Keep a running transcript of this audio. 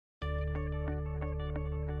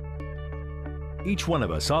Each one of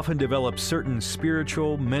us often develops certain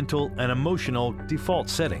spiritual, mental, and emotional default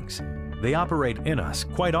settings. They operate in us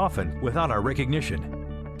quite often without our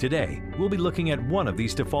recognition. Today, we'll be looking at one of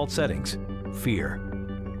these default settings, fear.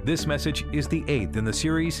 This message is the 8th in the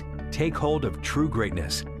series, Take Hold of True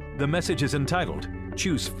Greatness. The message is entitled,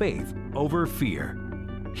 Choose Faith Over Fear.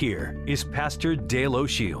 Here is Pastor Dale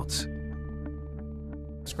O'Shields.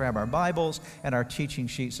 Let's grab our Bibles and our teaching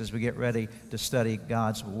sheets as we get ready to study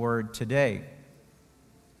God's Word today.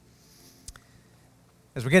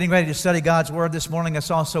 As we're getting ready to study God's Word this morning,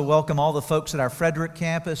 let's also welcome all the folks at our Frederick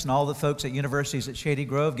campus and all the folks at universities at Shady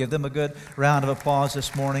Grove. Give them a good round of applause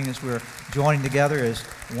this morning as we're joining together as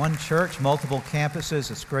one church, multiple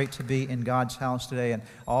campuses. It's great to be in God's house today and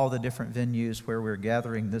all the different venues where we're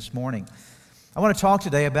gathering this morning. I want to talk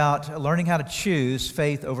today about learning how to choose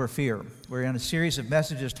faith over fear. We're in a series of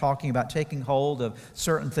messages talking about taking hold of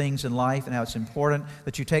certain things in life and how it's important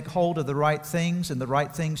that you take hold of the right things and the right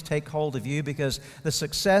things take hold of you, because the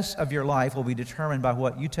success of your life will be determined by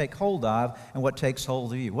what you take hold of and what takes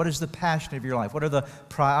hold of you. What is the passion of your life? What are the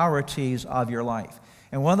priorities of your life?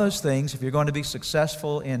 And one of those things, if you're going to be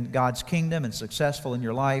successful in God's kingdom and successful in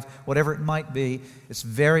your life, whatever it might be, it's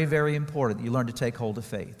very, very important that you learn to take hold of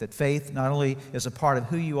faith. That faith not only is a part of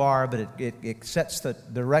who you are, but it sets the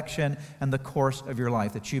direction and the course of your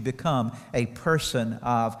life, that you become a person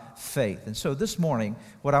of faith. And so this morning,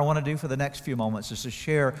 what I want to do for the next few moments is to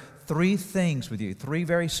share 3 things with you, 3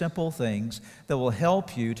 very simple things that will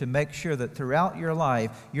help you to make sure that throughout your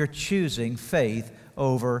life, you're choosing faith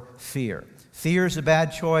over fear. Fear is a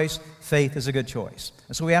bad choice. Faith is a good choice.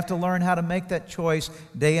 And so we have to learn how to make that choice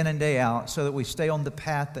day in and day out so that we stay on the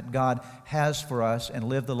path that God has for us and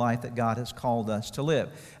live the life that God has called us to live.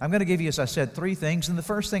 I'm going to give you, as I said, 3 things. And the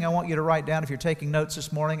first thing I want you to write down, if you're taking notes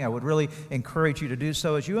this morning, I would really encourage you to do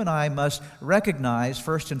so, is you and I must recognize,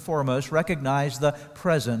 first and foremost, recognize the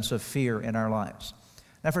presence of fear in our lives.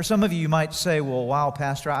 Now, for some of you, you might say, well, wow,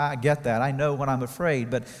 Pastor, I get that. I know when I'm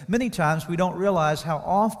afraid. But many times we don't realize how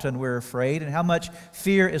often we're afraid and how much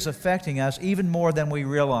fear is affecting us even more than we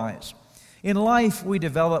realize. In life, we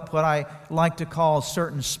develop what I like to call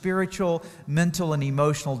certain spiritual, mental, and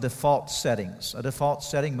emotional default settings. A default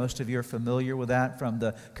setting, most of you are familiar with that from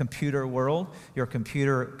the computer world. Your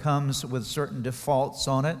computer comes with certain defaults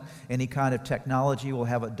on it. Any kind of technology will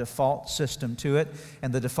have a default system to it.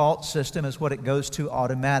 And the default system is what it goes to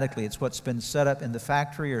automatically. It's what's been set up in the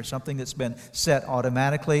factory or something that's been set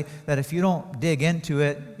automatically, that if you don't dig into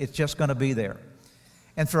it, it's just going to be there.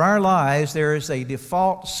 And for our lives, there is a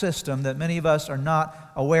default system that many of us are not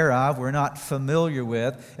aware of, we're not familiar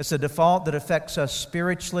with. It's a default that affects us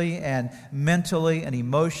spiritually and mentally and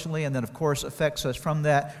emotionally, and then, of course, affects us from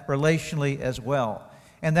that relationally as well.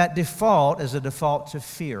 And that default is a default to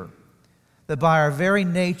fear. That by our very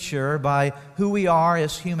nature, by who we are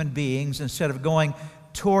as human beings, instead of going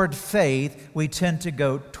toward faith, we tend to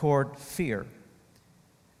go toward fear.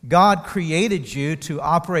 God created you to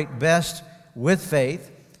operate best with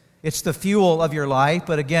faith. It's the fuel of your life,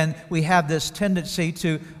 but again, we have this tendency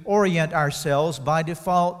to orient ourselves by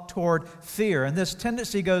default toward fear. And this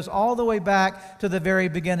tendency goes all the way back to the very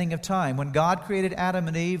beginning of time. When God created Adam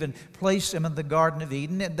and Eve and placed them in the Garden of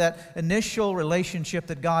Eden, that initial relationship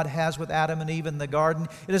that God has with Adam and Eve in the garden,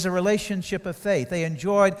 it is a relationship of faith. They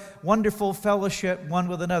enjoyed wonderful fellowship one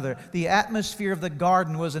with another. The atmosphere of the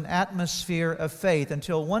garden was an atmosphere of faith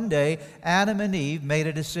until one day Adam and Eve made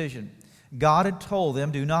a decision. God had told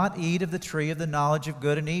them, do not eat of the tree of the knowledge of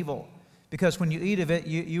good and evil, because when you eat of it,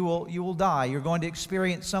 you will die. You're going to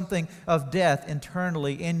experience something of death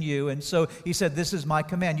internally in you. And so he said, this is my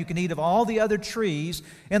command. You can eat of all the other trees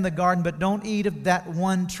in the garden, but don't eat of that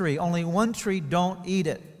one tree. Only one tree, don't eat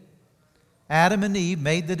it. Adam and Eve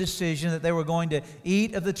made the decision that they were going to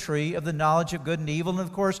eat of the tree of the knowledge of good and evil. And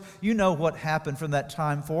of course, you know what happened from that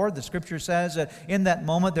time forward. The Scripture says that in that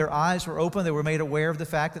moment their eyes were open. They were made aware of the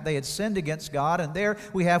fact that they had sinned against God. And there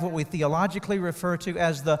we have what we theologically refer to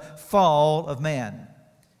as the fall of man.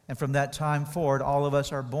 And from that time forward, all of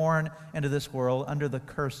us are born into this world under the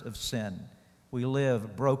curse of sin. We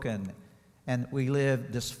live broken and we live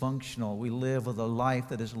dysfunctional. We live with a life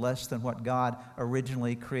that is less than what God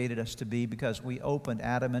originally created us to be, because we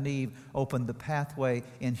Adam and Eve opened the pathway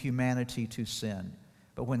in humanity to sin.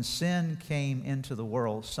 But when sin came into the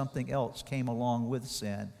world, something else came along with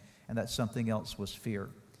sin, and that something else was fear.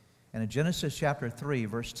 And in Genesis chapter 3,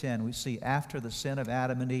 verse 10, we see after the sin of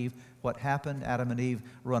Adam and Eve, what happened? Adam and Eve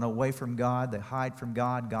run away from God. They hide from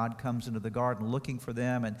God. God comes into the garden looking for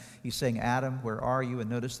them, and he's saying, Adam, where are you? And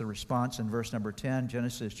notice the response in verse number 10,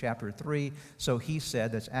 Genesis chapter 3. So he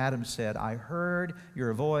said, that's Adam said, I heard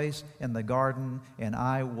your voice in the garden, and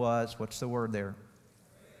I was, what's the word there?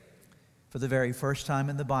 For the very first time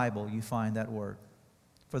in the Bible, you find that word.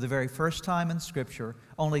 For the very first time in Scripture,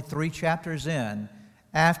 only 3 chapters in,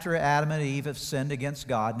 after Adam and Eve have sinned against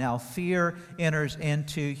God, now fear enters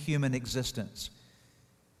into human existence.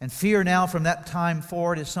 And fear now from that time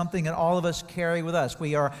forward is something that all of us carry with us.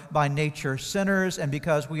 We are by nature sinners, and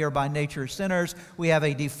because we are by nature sinners, we have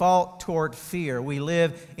a default toward fear. We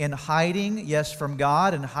live in hiding, yes, from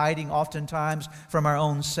God, and hiding oftentimes from our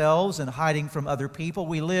own selves, and hiding from other people.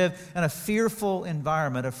 We live in a fearful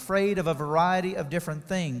environment, afraid of a variety of different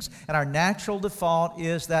things. And our natural default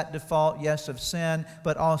is that default, yes, of sin,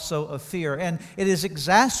 but also of fear. And it is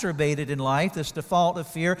exacerbated in life. This default of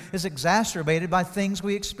fear is exacerbated by things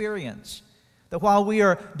we experience. That while we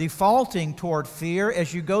are defaulting toward fear,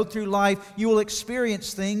 as you go through life, you will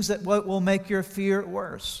experience things that will make your fear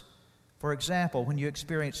worse. For example, when you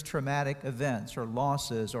experience traumatic events or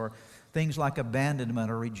losses or things like abandonment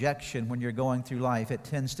or rejection when you're going through life, it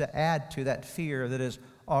tends to add to that fear that is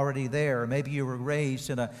already there. Maybe you were raised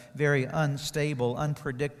in a very unstable,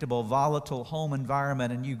 unpredictable, volatile home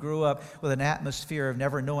environment, and you grew up with an atmosphere of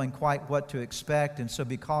never knowing quite what to expect, and so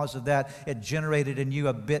because of that, it generated in you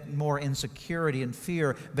a bit more insecurity and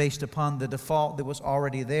fear based upon the default that was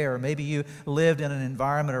already there. Maybe you lived in an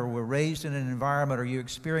environment or were raised in an environment, or you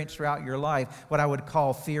experienced throughout your life what I would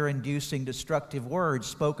call fear-inducing, destructive words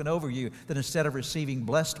spoken over you, that instead of receiving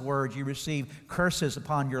blessed words, you received curses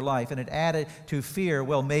upon your life, and it added to fear.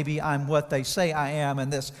 Well, maybe I'm what they say I am,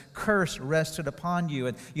 and this curse rested upon you,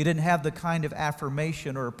 and you didn't have the kind of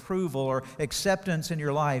affirmation or approval or acceptance in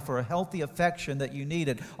your life or a healthy affection that you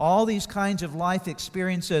needed. All these kinds of life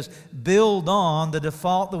experiences build on the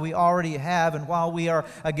default that we already have, and while we are,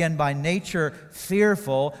 again, by nature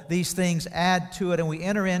fearful, these things add to it, and we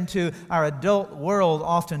enter into our adult world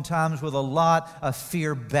oftentimes with a lot of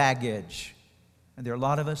fear baggage. And there are a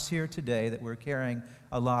lot of us here today that we're carrying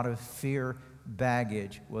a lot of fear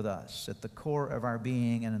baggage with us at the core of our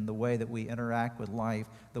being and in the way that we interact with life,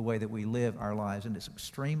 the way that we live our lives. And it's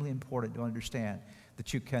extremely important to understand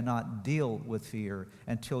that you cannot deal with fear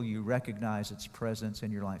until you recognize its presence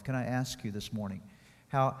in your life. Can I ask you this morning,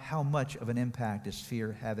 how much of an impact is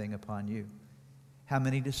fear having upon you? How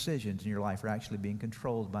many decisions in your life are actually being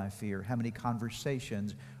controlled by fear? How many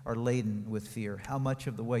conversations are laden with fear? How much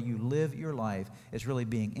of the way you live your life is really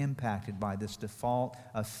being impacted by this default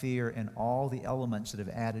of fear and all the elements that have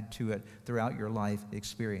added to it throughout your life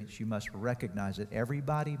experience? You must recognize it.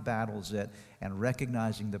 Everybody battles it, and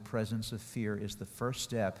recognizing the presence of fear is the first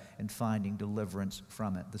step in finding deliverance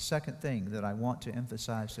from it. The second thing that I want to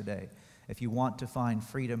emphasize today, if you want to find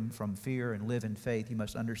freedom from fear and live in faith, you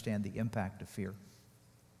must understand the impact of fear.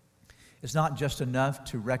 It's not just enough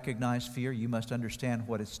to recognize fear. You must understand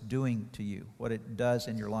what it's doing to you, what it does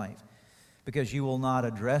in your life, because you will not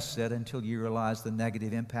address it until you realize the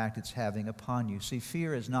negative impact it's having upon you. See,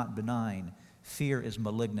 fear is not benign. Fear is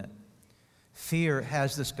malignant. Fear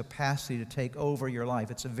has this capacity to take over your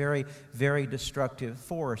life. It's a very, very destructive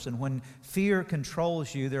force. And when fear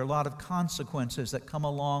controls you, there are a lot of consequences that come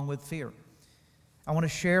along with fear. I want to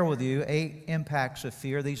share with you 8 impacts of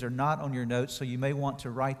fear. These are not on your notes, so you may want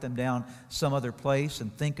to write them down some other place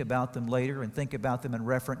and think about them later and think about them in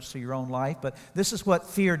reference to your own life. But this is what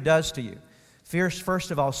fear does to you. Fear,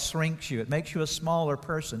 first of all, shrinks you. It makes you a smaller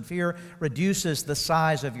person. Fear reduces the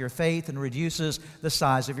size of your faith and reduces the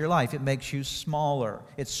size of your life. It makes you smaller.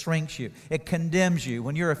 It shrinks you. It condemns you.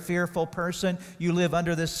 When you're a fearful person, you live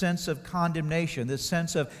under this sense of condemnation, this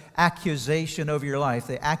sense of accusation over your life,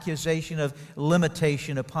 the accusation of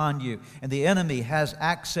limitation upon you. And the enemy has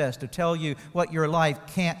access to tell you what your life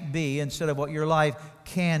can't be instead of what your life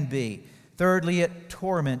can be. Thirdly, it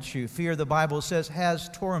torments you. Fear, the Bible says, has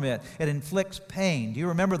torment. It inflicts pain. Do you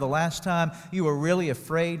remember the last time you were really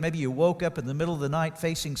afraid? Maybe you woke up in the middle of the night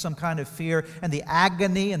facing some kind of fear, and the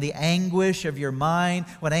agony and the anguish of your mind,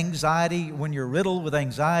 when you're riddled with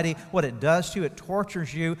anxiety, what it does to you, it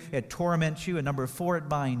tortures you, it torments you, and number 4, it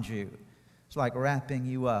binds you. It's like wrapping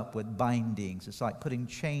you up with bindings. It's like putting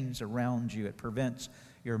chains around you. It prevents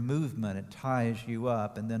your movement, it ties you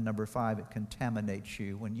up. And then number 5, it contaminates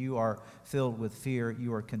you. When you are filled with fear,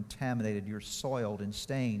 you are contaminated. You're soiled and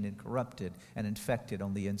stained and corrupted and infected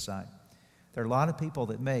on the inside. There are a lot of people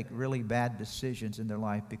that make really bad decisions in their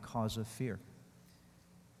life because of fear.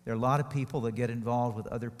 There are a lot of people that get involved with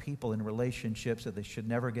other people in relationships that they should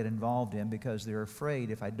never get involved in because they're afraid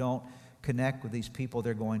if I don't connect with these people,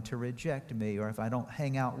 they're going to reject me. Or if I don't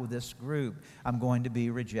hang out with this group, I'm going to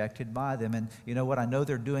be rejected by them. And you know what? I know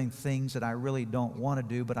they're doing things that I really don't want to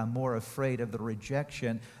do, but I'm more afraid of the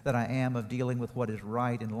rejection than I am of dealing with what is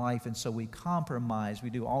right in life. And so we compromise.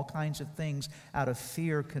 We do all kinds of things out of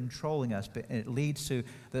fear controlling us. But it leads to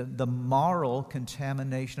the moral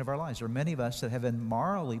contamination of our lives. There are many of us that have been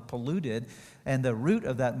morally polluted, and the root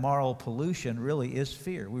of that moral pollution really is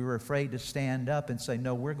fear. We were afraid to stand up and say,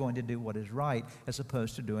 no, we're going to do what is right as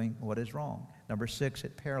opposed to doing what is wrong. Number 6,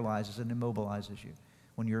 it paralyzes and immobilizes you.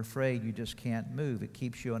 When you're afraid, you just can't move. It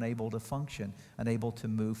keeps you unable to function, unable to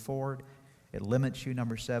move forward. It limits you.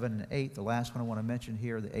 Number 7 and 8, the last one I want to mention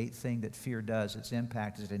here, the 8th thing that fear does, its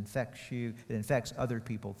impact is it infects you, it infects other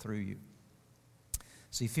people through you.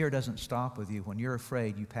 See, fear doesn't stop with you. When you're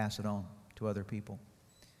afraid, you pass it on to other people.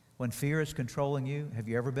 When fear is controlling you, have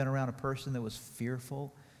you ever been around a person that was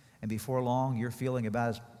fearful, and before long you're feeling about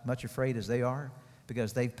as much afraid as they are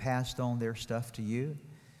because they've passed on their stuff to you?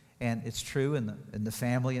 And it's true in the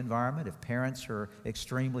family environment. If parents are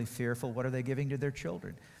extremely fearful, what are they giving to their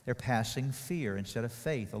children? They're passing fear instead of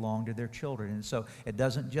faith along to their children. And so it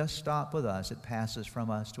doesn't just stop with us. It passes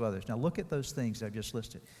from us to others. Now look at those things I've just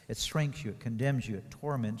listed. It shrinks you. It condemns you. It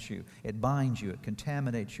torments you. It binds you. It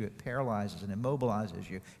contaminates you. It paralyzes and immobilizes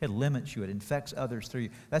you. It limits you. It infects others through you.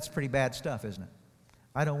 That's pretty bad stuff, isn't it?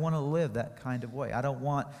 I don't want to live that kind of way. I don't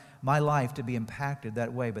want my life to be impacted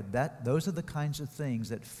that way. But those are the kinds of things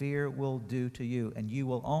that fear will do to you. And you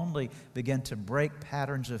will only begin to break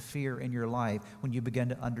patterns of fear in your life when you begin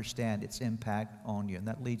to understand its impact on you. And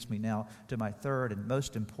that leads me now to my third and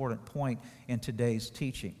most important point in today's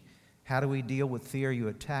teaching. How do we deal with fear? You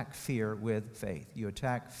attack fear with faith. You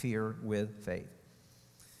attack fear with faith.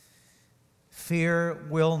 Fear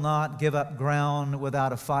will not give up ground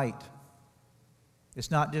without a fight. It's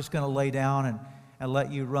not just going to lay down and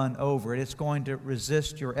let you run over it. It's going to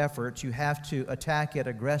resist your efforts. You have to attack it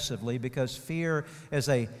aggressively because fear is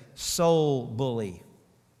a soul bully.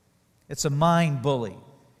 It's a mind bully.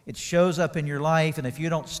 It shows up in your life, and if you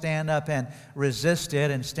don't stand up and resist it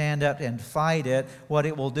and stand up and fight it, what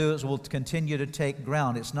it will do is it will continue to take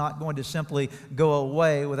ground. It's not going to simply go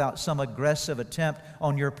away without some aggressive attempt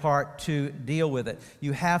on your part to deal with it.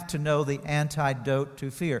 You have to know the antidote to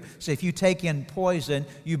fear. So if you take in poison,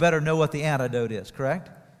 you better know what the antidote is, correct?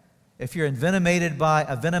 If you're envenomated by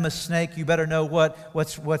a venomous snake, you better know what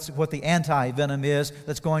the anti-venom is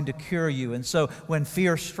that's going to cure you. And so when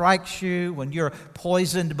fear strikes you, when you're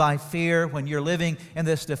poisoned by fear, when you're living in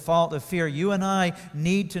this default of fear, you and I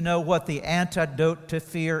need to know what the antidote to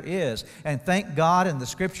fear is. And thank God in the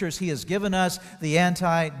Scriptures He has given us the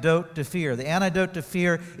antidote to fear. The antidote to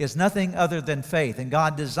fear is nothing other than faith. And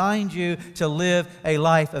God designed you to live a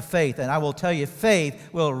life of faith. And I will tell you, faith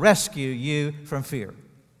will rescue you from fear.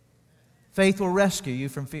 Faith will rescue you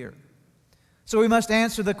from fear. So we must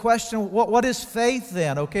answer the question, what is faith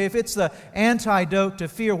then? Okay, if it's the antidote to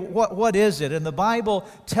fear, what is it? And the Bible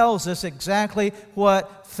tells us exactly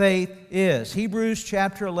what faith is. Hebrews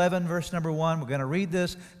chapter 11, verse number 1. We're going to read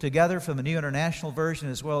this together from the New International Version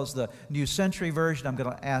as well as the New Century Version. I'm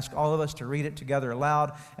going to ask all of us to read it together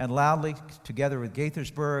aloud and loudly together with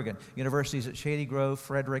Gaithersburg and universities at Shady Grove,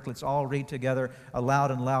 Frederick. Let's all read together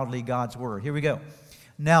aloud and loudly God's Word. Here we go.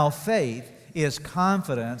 Now faith is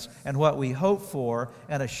confidence in what we hope for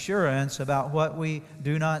and assurance about what we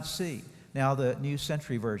do not see. Now the New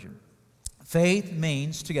Century Version. Faith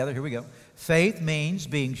means, together, here we go. Faith means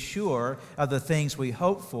being sure of the things we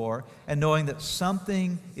hope for and knowing that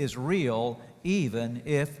something is real even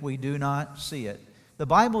if we do not see it. The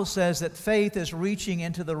Bible says that faith is reaching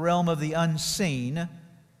into the realm of the unseen,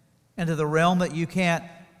 into the realm that you can't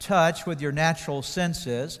touch with your natural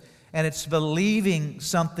senses. And it's believing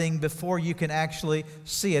something before you can actually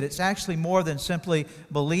see it. It's actually more than simply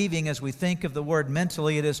believing as we think of the word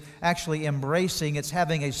mentally. It is actually embracing. It's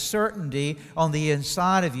having a certainty on the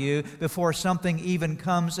inside of you before something even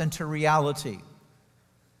comes into reality.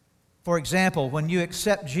 For example, when you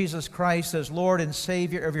accept Jesus Christ as Lord and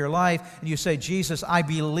Savior of your life, and you say, Jesus, I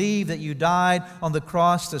believe that you died on the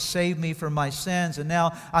cross to save me from my sins, and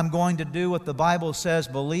now I'm going to do what the Bible says,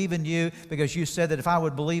 believe in you, because you said that if I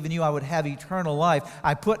would believe in you, I would have eternal life.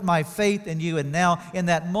 I put my faith in you, and now in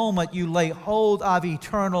that moment, you lay hold of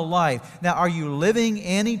eternal life. Now, are you living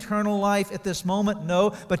in eternal life at this moment?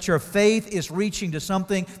 No, but your faith is reaching to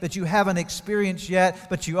something that you haven't experienced yet,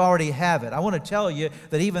 but you already have it. I want to tell you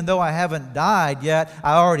that even though I haven't died yet,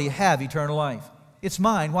 I already have eternal life. It's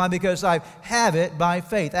mine. Why? Because I have it by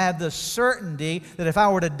faith. I have the certainty that if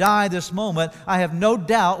I were to die this moment, I have no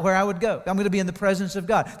doubt where I would go. I'm going to be in the presence of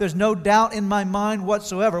God. There's no doubt in my mind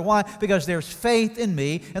whatsoever. Why? Because there's faith in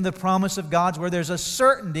me and the promise of God's word. There's a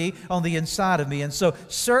certainty on the inside of me. And so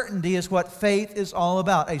certainty is what faith is all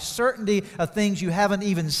about. A certainty of things you haven't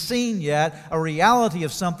even seen yet, a reality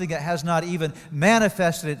of something that has not even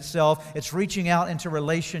manifested itself. It's reaching out into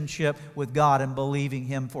relationship with God and believing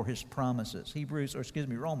Him for His promises.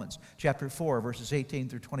 Romans chapter 4, verses 18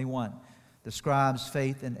 through 21 describes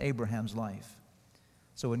faith in Abraham's life.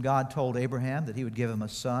 So when God told Abraham that He would give him a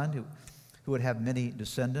son who would have many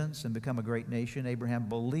descendants and become a great nation, Abraham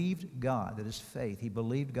believed God. That is faith. He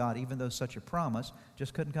believed God even though such a promise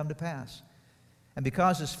just couldn't come to pass. And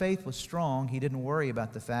because his faith was strong, he didn't worry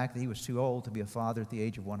about the fact that he was too old to be a father at the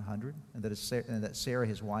age of 100, and that Sarah,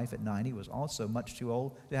 his wife, at 90 was also much too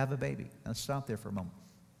old to have a baby. Now stop there for a moment.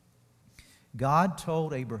 God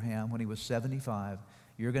told Abraham when he was 75,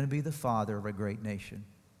 you're going to be the father of a great nation.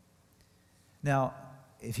 Now,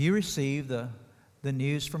 if you receive the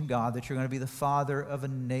news from God that you're going to be the father of a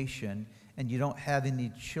nation and you don't have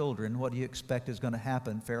any children, what do you expect is going to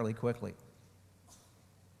happen fairly quickly?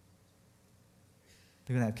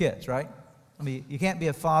 You're going to have kids, right? I mean, you can't be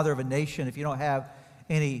a father of a nation if you don't have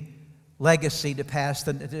any legacy to pass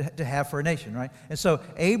to have for a nation, right? And so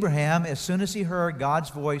Abraham, as soon as he heard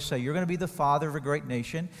God's voice say, you're going to be the father of a great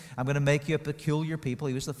nation, I'm going to make you a peculiar people.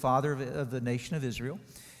 He was the father of the nation of Israel.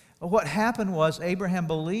 What happened was Abraham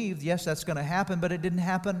believed, yes, that's going to happen, but it didn't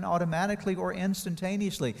happen automatically or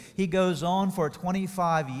instantaneously. He goes on for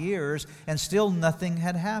 25 years and still nothing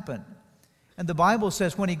had happened. And the Bible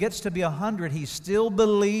says when he gets to be 100, he's still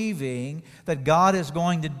believing that God is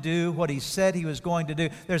going to do what He said He was going to do.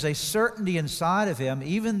 There's a certainty inside of him,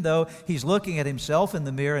 even though he's looking at himself in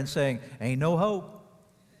the mirror and saying, ain't no hope.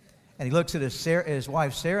 And he looks at his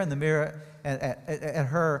wife Sarah in the mirror, at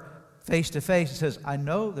her face to face, and says, I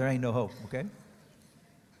know there ain't no hope, okay?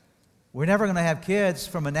 We're never going to have kids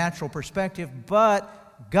from a natural perspective,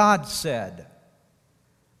 but God said.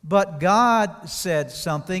 But God said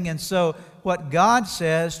something, and so what God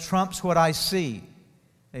says trumps what I see.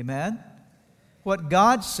 Amen? What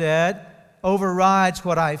God said overrides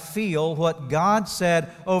what I feel. What God said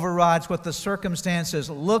overrides what the circumstances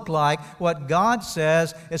look like. What God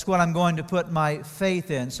says is what I'm going to put my faith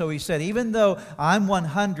in. So he said, even though I'm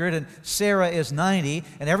 100 and Sarah is 90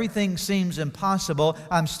 and everything seems impossible,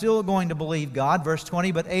 I'm still going to believe God. Verse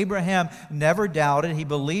 20, but Abraham never doubted. He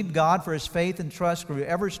believed God, for his faith and trust grew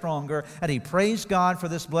ever stronger, and he praised God for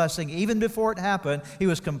this blessing. Even before it happened, he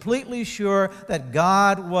was completely sure that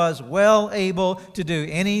God was well able to do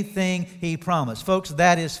anything He promised. Folks,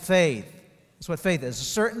 that is faith. That's what faith is. A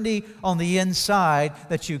certainty on the inside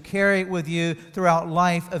that you carry with you throughout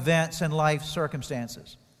life events and life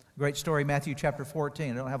circumstances. Great story, Matthew chapter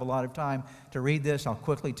 14. I don't have a lot of time to read this. I'll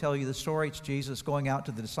quickly tell you the story. It's Jesus going out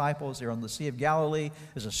to the disciples. They're on the Sea of Galilee.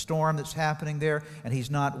 There's a storm that's happening there, and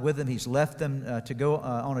He's not with them. He's left them to go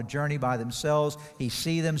on a journey by themselves. He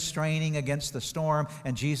sees them straining against the storm,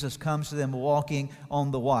 and Jesus comes to them walking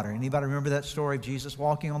on the water. Anybody remember that story of Jesus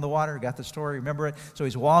walking on the water? Got the story? Remember it? So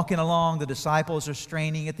He's walking along. The disciples are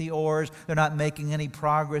straining at the oars. They're not making any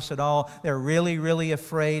progress at all. They're really, really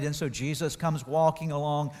afraid, and so Jesus comes walking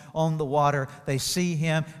along on the water. They see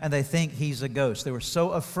Him, and they think He's a ghost. They were so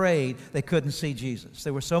afraid they couldn't see Jesus. They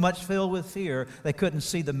were so much filled with fear they couldn't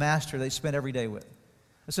see the Master they spent every day with.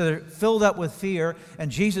 So they're filled up with fear,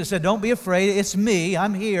 and Jesus said, don't be afraid, it's me,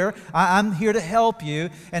 I'm here, I'm here to help you.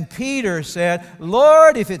 And Peter said,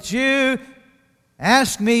 Lord, if it's you,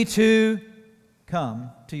 ask me to come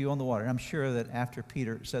to you on the water. And I'm sure that after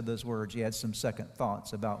Peter said those words, he had some second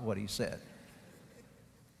thoughts about what he said.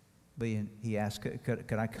 But he asked,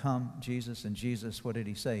 could I come, Jesus? And Jesus, what did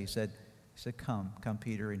He say? He said, come,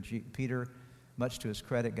 Peter. And Peter, much to his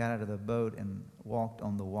credit, got out of the boat and walked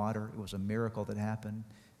on the water. It was a miracle that happened.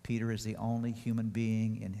 Peter is the only human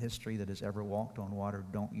being in history that has ever walked on water.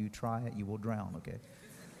 Don't you try it, you will drown, okay?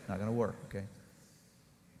 Not going to work, okay?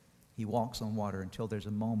 He walks on water until there's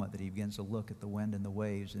a moment that he begins to look at the wind and the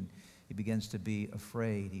waves, and he begins to be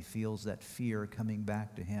afraid. He feels that fear coming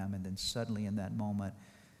back to him, and then suddenly in that moment,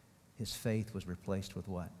 his faith was replaced with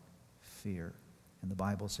what? Fear. And the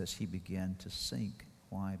Bible says he began to sink.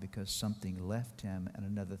 Why? Because something left him and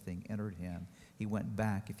another thing entered him. He went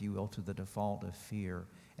back, if you will, to the default of fear.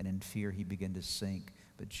 And in fear he began to sink.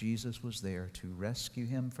 But Jesus was there to rescue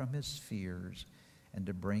him from his fears and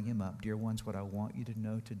to bring him up. Dear ones, what I want you to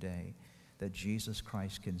know today, that Jesus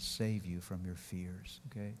Christ can save you from your fears.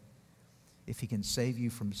 Okay? If He can save you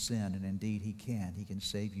from sin, and indeed He can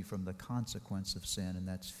save you from the consequence of sin, and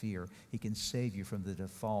that's fear. He can save you from the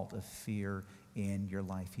default of fear in your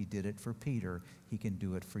life. He did it for Peter. He can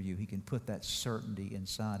do it for you. He can put that certainty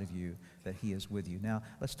inside of you that He is with you. Now,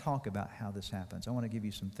 let's talk about how this happens. I want to give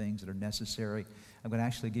you some things that are necessary. I'm going to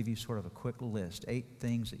actually give you sort of a quick list, 8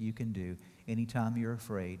 things that you can do anytime you're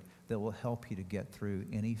afraid that will help you to get through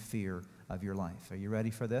any fear of your life. Are you ready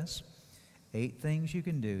for this? 8 things you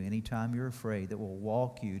can do anytime you're afraid that will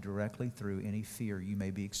walk you directly through any fear you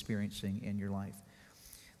may be experiencing in your life.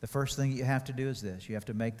 The first thing you have to do is this. You have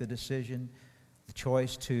to make the decision, the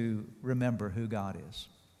choice to remember who God is.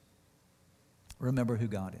 Remember who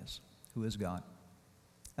God is. Who is God?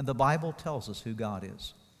 And the Bible tells us who God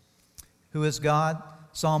is. Who is God?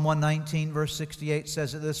 Psalm 119, verse 68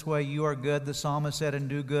 says it this way, "You are good," the psalmist said, "and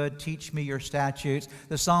do good. Teach me your statutes."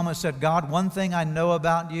 The psalmist said, "God, one thing I know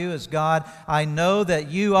about you is, God, I know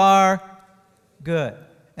that you are good."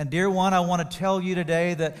 And dear one, I want to tell you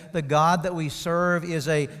today that the God that we serve is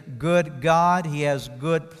a good God. He has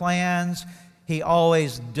good plans. He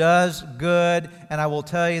always does good. And I will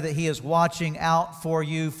tell you that He is watching out for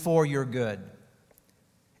you for your good.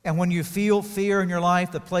 And when you feel fear in your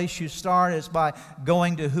life, the place you start is by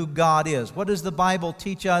going to who God is. What does the Bible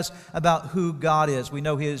teach us about who God is? We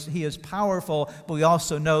know He is powerful, but we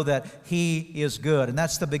also know that He is good. And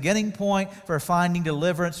that's the beginning point for finding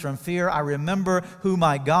deliverance from fear. I remember who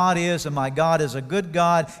my God is, and my God is a good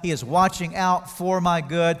God. He is watching out for my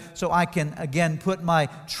good, so I can, again, put my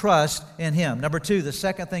trust in Him. Number 2, the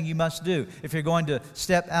second thing you must do if you're going to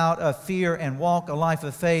step out of fear and walk a life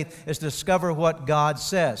of faith is discover what God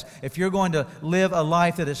says. If you're going to live a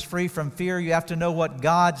life that is free from fear, you have to know what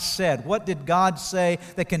God said. What did God say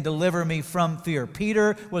that can deliver me from fear?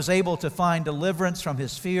 Peter was able to find deliverance from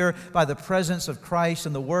his fear by the presence of Christ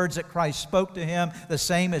and the words that Christ spoke to him. The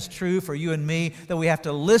same is true for you and me, that we have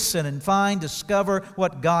to listen and discover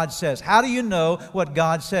what God says. How do you know what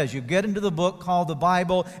God says? You get into the book called the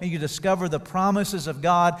Bible and you discover the promises of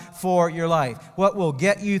God for your life. What will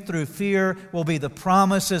get you through fear will be the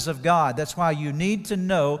promises of God. That's why you need to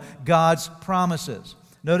know God's promises.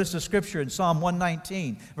 Notice the scripture in Psalm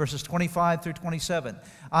 119, verses 25 through 27.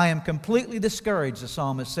 "I am completely discouraged," the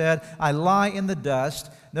psalmist said. "I lie in the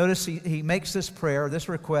dust." Notice he makes this prayer, this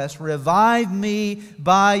request, "Revive me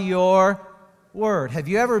by your word." Have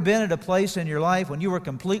you ever been at a place in your life when you were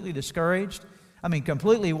completely discouraged? I mean,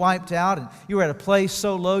 completely wiped out, and you were at a place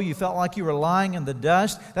so low you felt like you were lying in the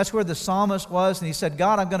dust? That's where the psalmist was, and he said,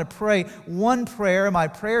 "God, I'm going to pray one prayer. My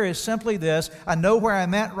prayer is simply this. I know where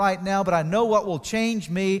I'm at right now, but I know what will change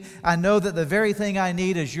me. I know that the very thing I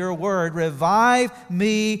need is your word. Revive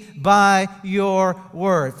me by your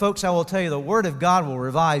word." Folks, I will tell you, the word of God will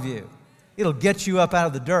revive you. It'll get you up out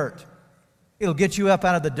of the dirt. It'll get you up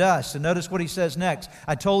out of the dust. And notice what he says next.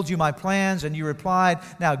 "I told you my plans, and you replied,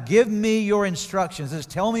 now give me your instructions." This is,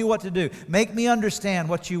 tell me what to do. Make me understand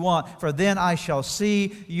what you want, for then I shall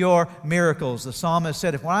see your miracles. The psalmist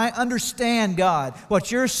said, if when I understand, God,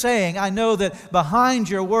 what you're saying, I know that behind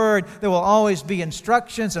your word there will always be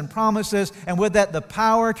instructions and promises, and with that the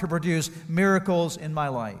power to produce miracles in my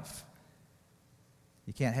life.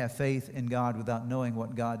 You can't have faith in God without knowing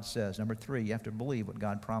what God says. Number 3, you have to believe what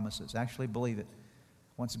God promises. Actually believe it.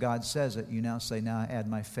 Once God says it, you now say, now I add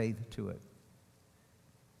my faith to it.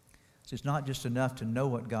 So it's not just enough to know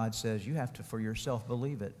what God says. You have to, for yourself,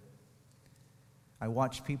 believe it. I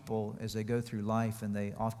watch people as they go through life, and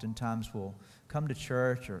they oftentimes will come to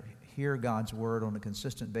church or hear God's word on a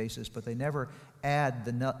consistent basis, but they never add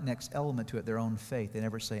the next element to it, their own faith. They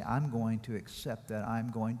never say, I'm going to accept that. I'm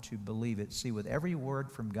going to believe it. See, with every word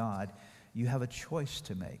from God, you have a choice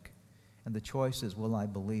to make. And the choice is, will I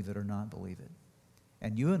believe it or not believe it?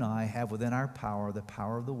 And you and I have within our power, the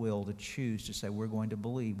power of the will to choose to say we're going to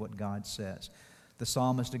believe what God says. The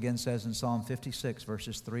psalmist again says in Psalm 56,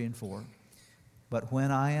 verses 3 and 4, but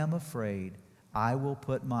when I am afraid, I will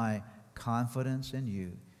put my confidence in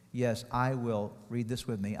you. Yes, I will, read this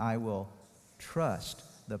with me, I will trust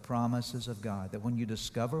the promises of God. That when you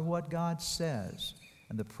discover what God says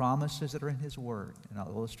and the promises that are in His Word, and I'll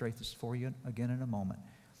illustrate this for you again in a moment,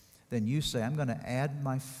 then you say, I'm going to add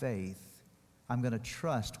my faith. I'm going to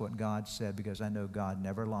trust what God said because I know God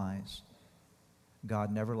never lies.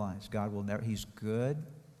 God never lies. God will never, He's good.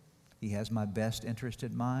 He has my best interest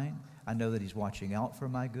in mind. I know that He's watching out for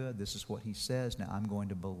my good. This is what He says. Now I'm going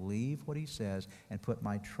to believe what He says and put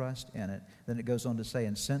my trust in it. Then it goes on to say,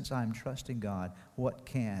 and since I'm trusting God, what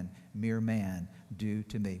can mere man do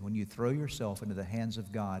to me? When you throw yourself into the hands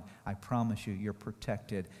of God, I promise you, you're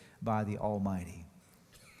protected by the Almighty.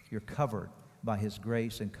 You're covered by His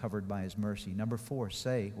grace and covered by His mercy. Number 4,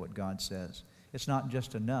 say what God says. It's not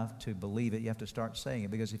just enough to believe it. You have to start saying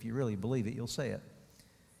it, because if you really believe it, you'll say it.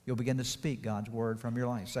 You'll begin to speak God's word from your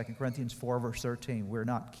life. 2 Corinthians 4, verse 13. We're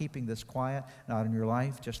not keeping this quiet, not in your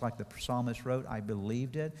life. Just like the psalmist wrote, I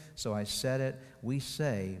believed it, so I said it. We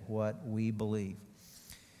say what we believe.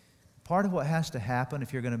 Part of what has to happen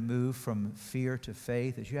if you're going to move from fear to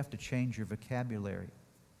faith is you have to change your vocabulary.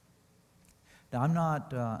 Now, I'm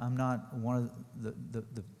not one of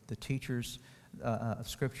the teachers of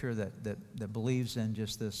Scripture that believes in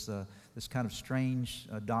just this kind of strange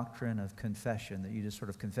doctrine of confession, that you just sort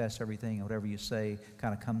of confess everything and whatever you say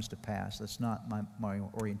kind of comes to pass. That's not my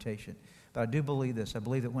orientation. But I do believe this. I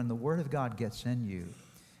believe that when the Word of God gets in you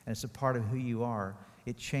and it's a part of who you are,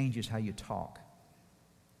 it changes how you talk.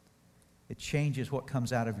 It changes what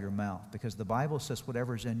comes out of your mouth, because the Bible says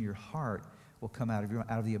whatever's in your heart will come out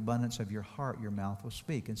of the abundance of your heart, your mouth will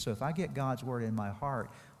speak. And so if I get God's Word in my heart,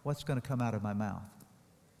 what's going to come out of my mouth?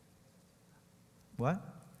 What?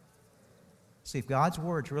 See, if God's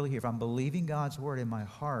Word's really here, if I'm believing God's Word in my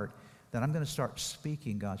heart, then I'm going to start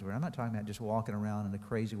speaking God's Word. I'm not talking about just walking around in a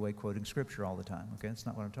crazy way quoting Scripture all the time, okay? That's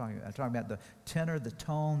not what I'm talking about. I'm talking about the tenor, the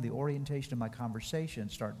tone, the orientation of my conversation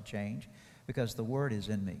start to change because the Word is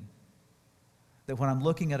in me. That when I'm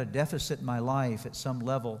looking at a deficit in my life at some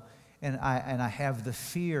level, and I have the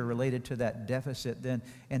fear related to that deficit, then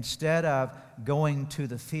instead of going to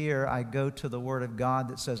the fear, I go to the Word of God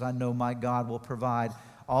that says, I know my God will provide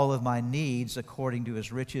all of my needs according to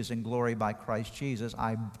His riches and glory by Christ Jesus.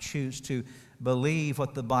 I choose to believe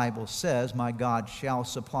what the Bible says. My God shall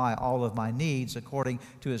supply all of my needs according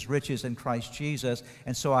to His riches in Christ Jesus.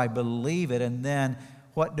 And so I believe it, and then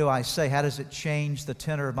what do I say? How does it change the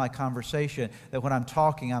tenor of my conversation? That when I'm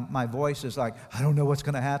talking, my voice is like, I don't know what's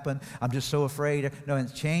going to happen. I'm just so afraid. No,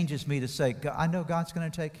 it changes me to say, I know God's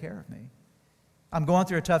going to take care of me. I'm going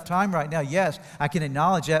through a tough time right now. Yes, I can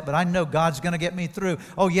acknowledge that, but I know God's going to get me through.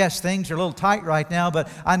 Oh, yes, things are a little tight right now, but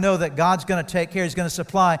I know that God's going to take care. He's going to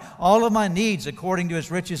supply all of my needs according to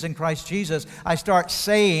His riches in Christ Jesus. I start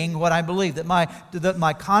saying what I believe, that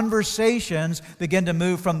my conversations begin to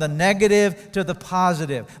move from the negative to the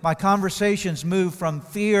positive. My conversations move from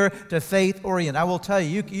fear to faith-oriented. I will tell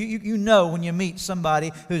you, you know when you meet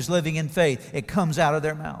somebody who's living in faith, it comes out of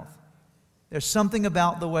their mouth. There's something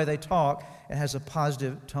about the way they talk. It has a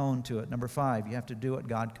positive tone to it. Number 5, you have to do what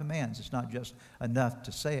God commands. It's not just enough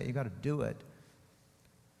to say it. You've got to do it.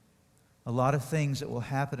 A lot of things that will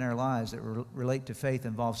happen in our lives that relate to faith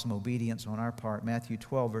involve some obedience on our part. Matthew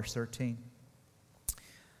 12, verse 13.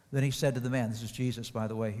 Then He said to the man, this is Jesus, by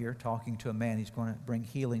the way, here, talking to a man He's going to bring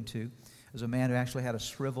healing to. There's a man who actually had a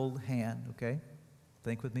shriveled hand, okay?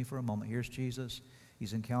 Think with me for a moment. Here's Jesus.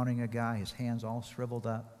 He's encountering a guy. His hand's all shriveled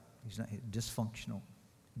up. He's not dysfunctional.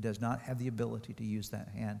 He does not have the ability to use that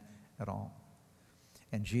hand at all.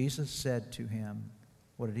 And Jesus said to him,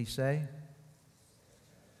 what did He say?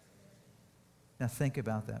 Now think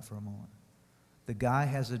about that for a moment. The guy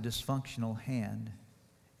has a dysfunctional hand,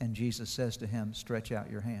 and Jesus says to him, stretch out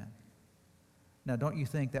your hand. Now don't you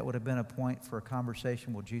think that would have been a point for a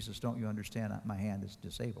conversation? Well, Jesus, don't you understand my hand is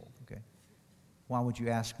disabled, okay? Why would you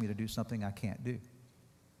ask me to do something I can't do?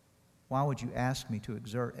 Why would you ask me to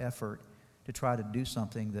exert effort to try to do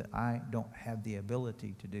something that I don't have the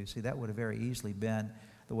ability to do? See, that would have very easily been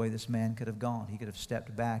the way this man could have gone. He could have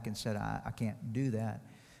stepped back and said, I can't do that.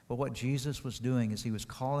 But what Jesus was doing is He was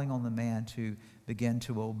calling on the man to begin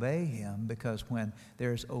to obey Him, because when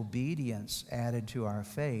there's obedience added to our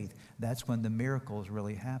faith, that's when the miracles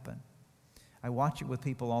really happen. I watch it with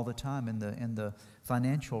people all the time in the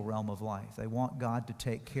financial realm of life. They want God to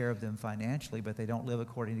take care of them financially, but they don't live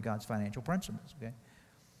according to God's financial principles, okay?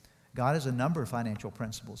 God has a number of financial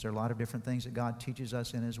principles. There are a lot of different things that God teaches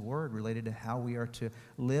us in His Word related to how we are to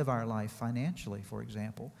live our life financially, for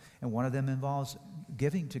example. And one of them involves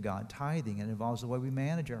giving to God, tithing. It involves the way we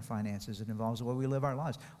manage our finances. It involves the way we live our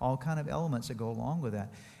lives. All kind of elements that go along with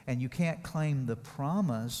that. And you can't claim the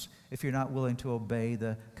promise if you're not willing to obey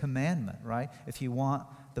the commandment, right? If you want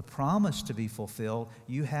the promise to be fulfilled,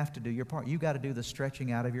 you have to do your part. You've got to do the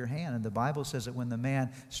stretching out of your hand. And the Bible says that when the man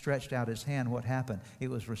stretched out his hand, what happened? It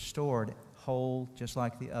was restored whole, just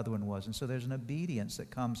like the other one was. And so there's an obedience that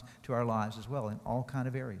comes to our lives as well in all kind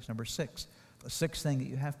of areas. Number 6, the 6th thing that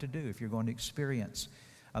you have to do if you're going to experience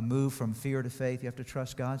a move from fear to faith, you have to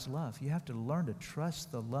trust God's love. You have to learn to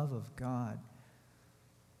trust the love of God.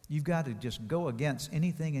 You've got to just go against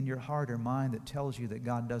anything in your heart or mind that tells you that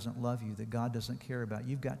God doesn't love you, that God doesn't care about you.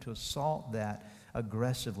 You've got to assault that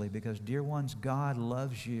aggressively, because, dear ones, God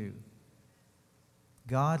loves you.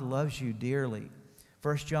 God loves you dearly.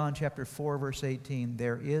 1 John chapter 4, verse 18,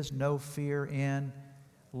 there is no fear in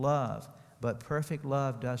love, but perfect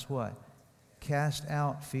love does what? Cast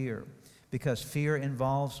out fear. Because fear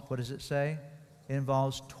involves, what does it say? It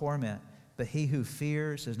involves torment. But he who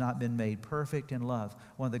fears has not been made perfect in love.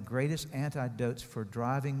 One of the greatest antidotes for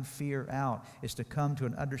driving fear out is to come to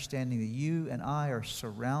an understanding that you and I are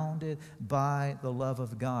surrounded by the love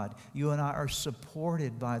of God. You and I are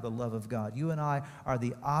supported by the love of God. You and I are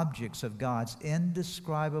the objects of God's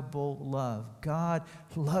indescribable love. God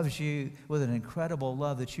loves you with an incredible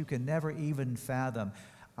love that you can never even fathom.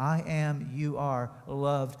 I am, you are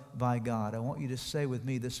loved by God. I want you to say with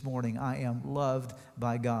me this morning, I am loved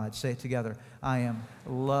by God. Say it together. I am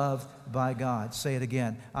loved by God. Say it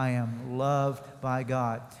again. I am loved by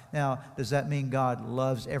God. Now, does that mean God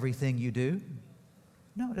loves everything you do?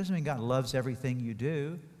 No, it doesn't mean God loves everything you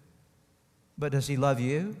do. But does He love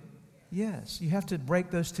you? Yes. You have to break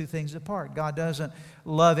those two things apart. God doesn't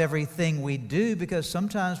love everything we do because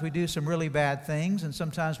sometimes we do some really bad things and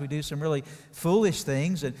sometimes we do some really foolish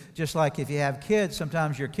things. And just like if you have kids,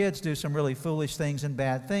 sometimes your kids do some really foolish things and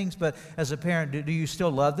bad things. But as a parent, do you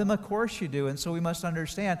still love them? Of course you do. And so we must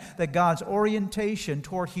understand that God's orientation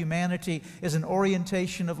toward humanity is an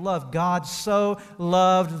orientation of love. God so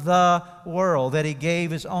loved the world that He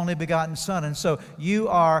gave His only begotten Son. And so you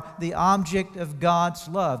are the object of God's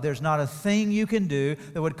love. There's not a thing you can do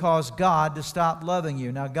that would cause God to stop loving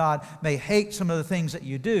you. Now, God may hate some of the things that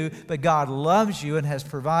you do, but God loves you and has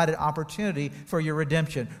provided opportunity for your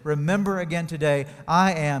redemption. Remember again today,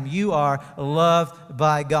 I am, you are loved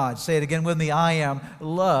by God. Say it again with me, I am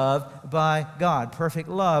loved by God. Perfect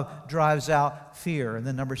love drives out fear. And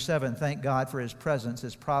then number 7, thank God for His presence,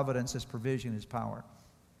 His providence, His provision, His power.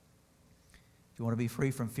 If you want to be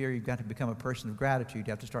free from fear, you've got to become a person of gratitude.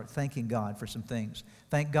 You have to start thanking God for some things.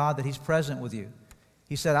 Thank God that He's present with you.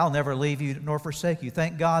 He said, I'll never leave you nor forsake you.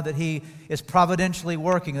 Thank God that He is providentially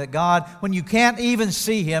working, that God, when you can't even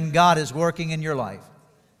see Him, God is working in your life.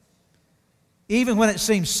 Even when it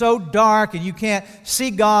seems so dark and you can't see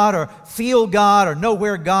God or feel God or know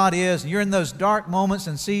where God is, and you're in those dark moments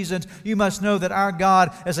and seasons, you must know that our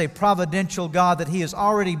God is a providential God, that He is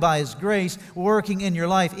already by His grace working in your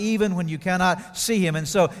life even when you cannot see Him. And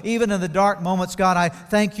so even in the dark moments, God, I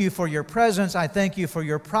thank You for Your presence. I thank You for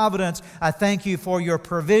Your providence. I thank You for Your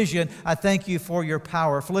provision. I thank You for Your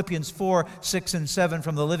power. Philippians 4, 6, and 7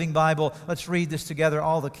 from the Living Bible. Let's read this together,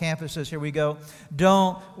 all the campuses. Here we go.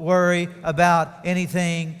 Don't worry about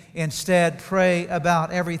anything. Instead, pray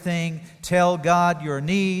about everything. Tell God your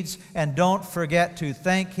needs, and don't forget to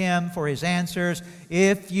thank Him for His answers.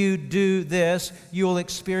 If you do this, you will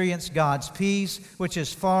experience God's peace, which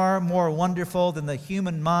is far more wonderful than the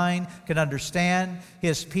human mind can understand.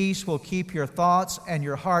 His peace will keep your thoughts and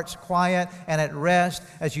your hearts quiet and at rest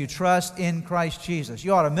as you trust in Christ Jesus.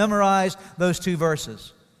 You ought to memorize those 2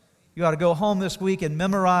 verses. You ought to go home this week and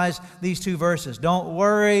memorize these 2 verses. Don't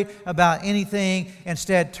worry about anything.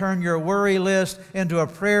 Instead, turn your worry list into a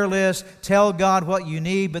prayer list. Tell God what you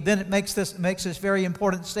need. But then it makes this very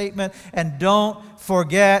important statement. And don't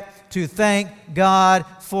forget to thank God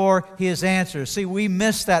for His answers. See, we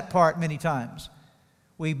miss that part many times.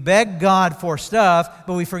 We beg God for stuff,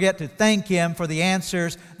 but we forget to thank Him for the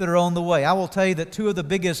answers that are on the way. I will tell you that 2 of the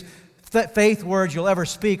biggest faith words you'll ever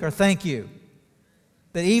speak are thank you.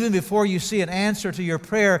 That even before you see an answer to your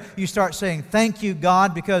prayer, you start saying, thank you,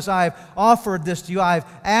 God, because I've offered this to You. I've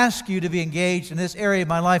asked You to be engaged in this area of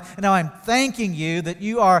my life. And now I'm thanking You that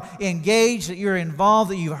You are engaged, that You're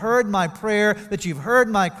involved, that You've heard my prayer, that You've heard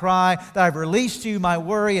my cry, that I've released to You my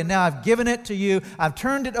worry, and now I've given it to You. I've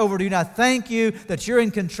turned it over to You. Now thank You that You're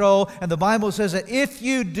in control. And the Bible says that if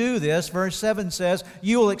you do this, verse 7 says,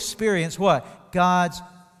 you will experience what? God's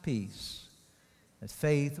peace. That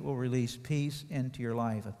faith will release peace into your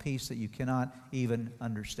life, a peace that you cannot even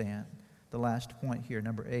understand. The last point here,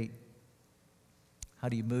 number 8. How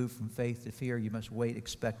do you move from faith to fear? You must wait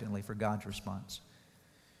expectantly for God's response.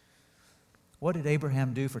 What did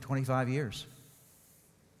Abraham do for 25 years?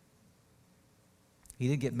 He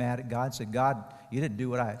didn't get mad at God, said, God, You didn't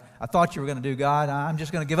do what I thought You were going to do, God. I'm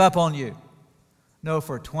just going to give up on You. No,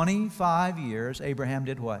 for 25 years, Abraham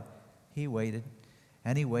did what? He waited,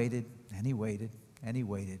 and he waited, and he waited. And he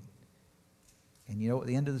waited. And you know what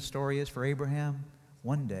the end of the story is for Abraham?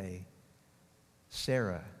 One day,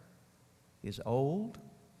 Sarah, his old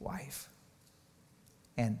wife,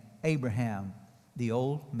 and Abraham, the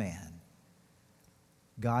old man,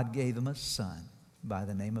 God gave him a son by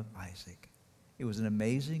the name of Isaac. It was an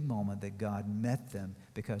amazing moment that God met them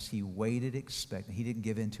because he waited expecting. He didn't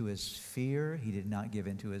give in to his fear. He did not give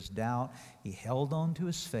in to his doubt. He held on to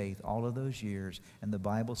his faith all of those years. And the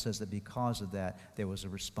Bible says that because of that, there was a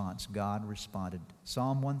response. God responded.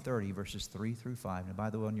 Psalm 130, verses 3 through 5. And by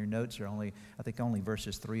the way, on your notes are only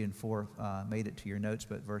verses 3 and 4 made it to your notes,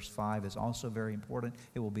 but verse 5 is also very important.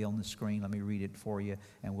 It will be on the screen. Let me read it for you,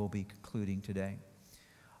 and we'll be concluding today.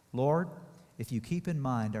 Lord, if you keep in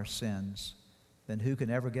mind our sins, then who can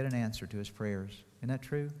ever get an answer to his prayers? Isn't that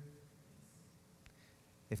true?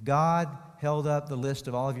 If God held up the list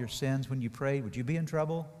of all of your sins when you prayed, would you be in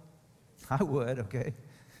trouble? I would, okay?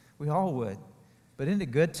 We all would. But isn't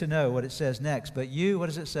it good to know what it says next? But you, what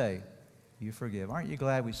does it say? You forgive. Aren't you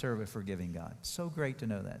glad we serve a forgiving God? It's so great to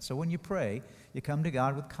know that. So when you pray, you come to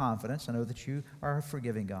God with confidence. I know that you are a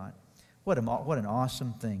forgiving God. What an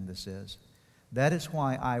awesome thing this is. That is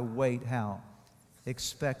why I wait, how?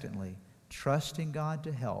 Expectantly, trusting God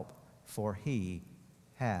to help, for he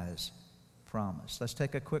has promised. Let's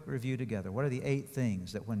take a quick review together. What are the 8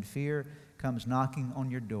 things that when fear comes knocking on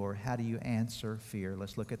your door, how do you answer fear?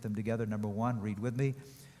 Let's look at them together. Number 1, read with me.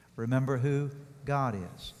 Remember who God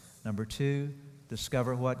is. Number 2,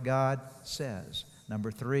 discover what God says.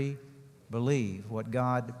 Number 3, believe what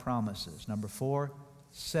God promises. Number 4,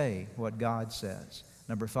 say what God says.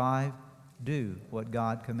 Number 5, do what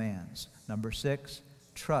God commands. Number 6,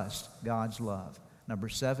 trust God's love. Number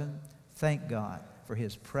 7, thank God for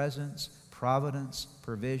his presence, providence,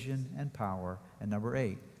 provision, and power. And number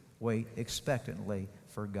 8, wait expectantly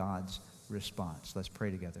for God's response. Let's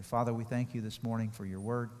pray together. Father, we thank you this morning for your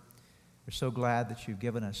word. We're so glad that you've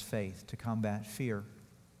given us faith to combat fear.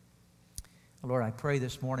 Lord, I pray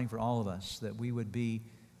this morning for all of us that we would be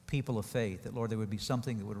people of faith, that, Lord, there would be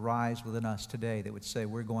something that would rise within us today that would say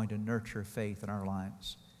we're going to nurture faith in our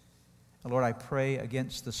lives. And Lord, I pray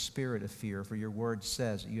against the spirit of fear, for your word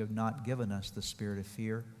says that you have not given us the spirit of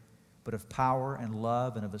fear, but of power and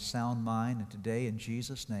love and of a sound mind. And today, in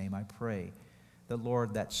Jesus' name, I pray that,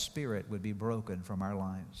 Lord, that spirit would be broken from our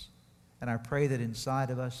lives. And I pray that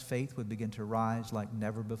inside of us, faith would begin to rise like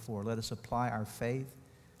never before. Let us apply our faith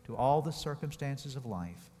to all the circumstances of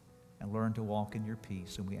life and learn to walk in your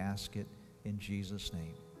peace. And we ask it in Jesus'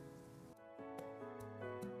 name.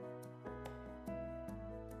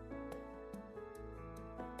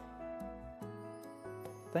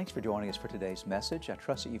 Thanks for joining us for today's message. I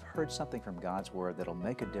trust that you've heard something from God's Word that'll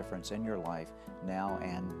make a difference in your life now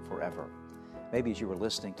and forever. Maybe as you were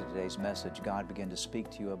listening to today's message, God began to speak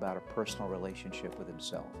to you about a personal relationship with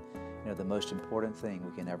himself. You know, the most important thing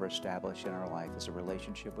we can ever establish in our life is a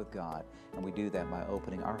relationship with God, and we do that by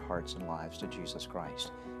opening our hearts and lives to Jesus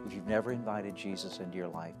Christ. If you've never invited Jesus into your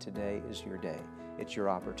life, today is your day. It's your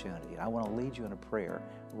opportunity. And I want to lead you in a prayer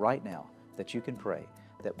right now that you can pray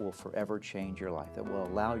that will forever change your life, that will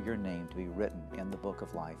allow your name to be written in the book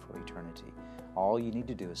of life for eternity. All you need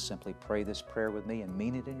to do is simply pray this prayer with me and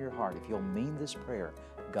mean it in your heart. If you'll mean this prayer,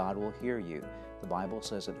 God will hear you. The Bible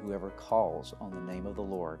says that whoever calls on the name of the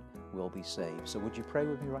Lord will be saved. So would you pray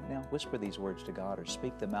with me right now? Whisper these words to God or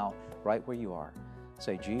speak them out right where you are.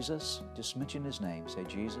 Say, Jesus, just mention his name. Say,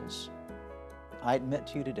 Jesus, I admit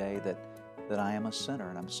to you today that I am a sinner,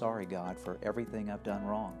 and I'm sorry, God, for everything I've done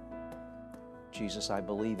wrong. Jesus, I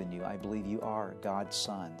believe in you. I believe you are God's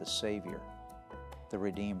Son, the Savior, the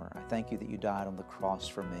Redeemer. I thank you that you died on the cross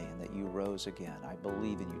for me and that you rose again. I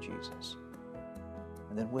believe in you, Jesus.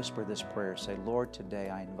 And then whisper this prayer. Say, Lord, today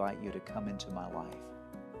I invite you to come into my life,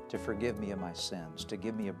 to forgive me of my sins, to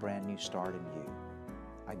give me a brand new start in you.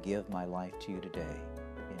 I give my life to you today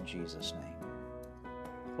in Jesus' name.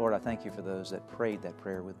 Lord, I thank you for those that prayed that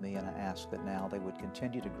prayer with me, and I ask that now they would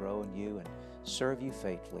continue to grow in you and serve you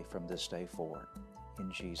faithfully from this day forward, in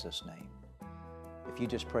Jesus' name. If you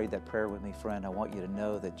just prayed that prayer with me, friend, I want you to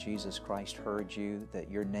know that Jesus Christ heard you, that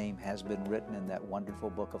your name has been written in that wonderful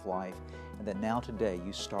book of life, and that now today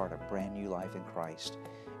you start a brand new life in Christ.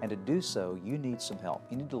 And to do so, you need some help.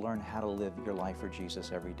 You need to learn how to live your life for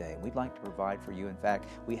Jesus every day. And we'd like to provide for you. In fact,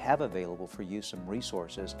 we have available for you some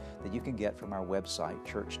resources that you can get from our website,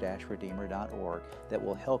 church-redeemer.org, that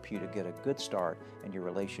will help you to get a good start in your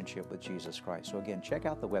relationship with Jesus Christ. So again, check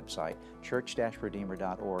out the website,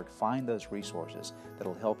 church-redeemer.org. Find those resources that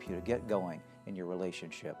will help you to get going in your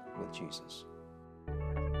relationship with Jesus.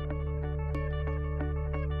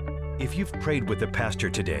 If you've prayed with the pastor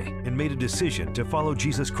today and made a decision to follow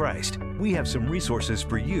Jesus Christ, we have some resources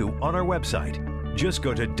for you on our website. Just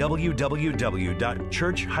go to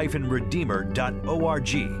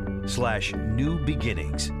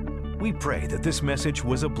www.church-redeemer.org/newbeginnings. We pray that this message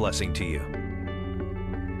was a blessing to you.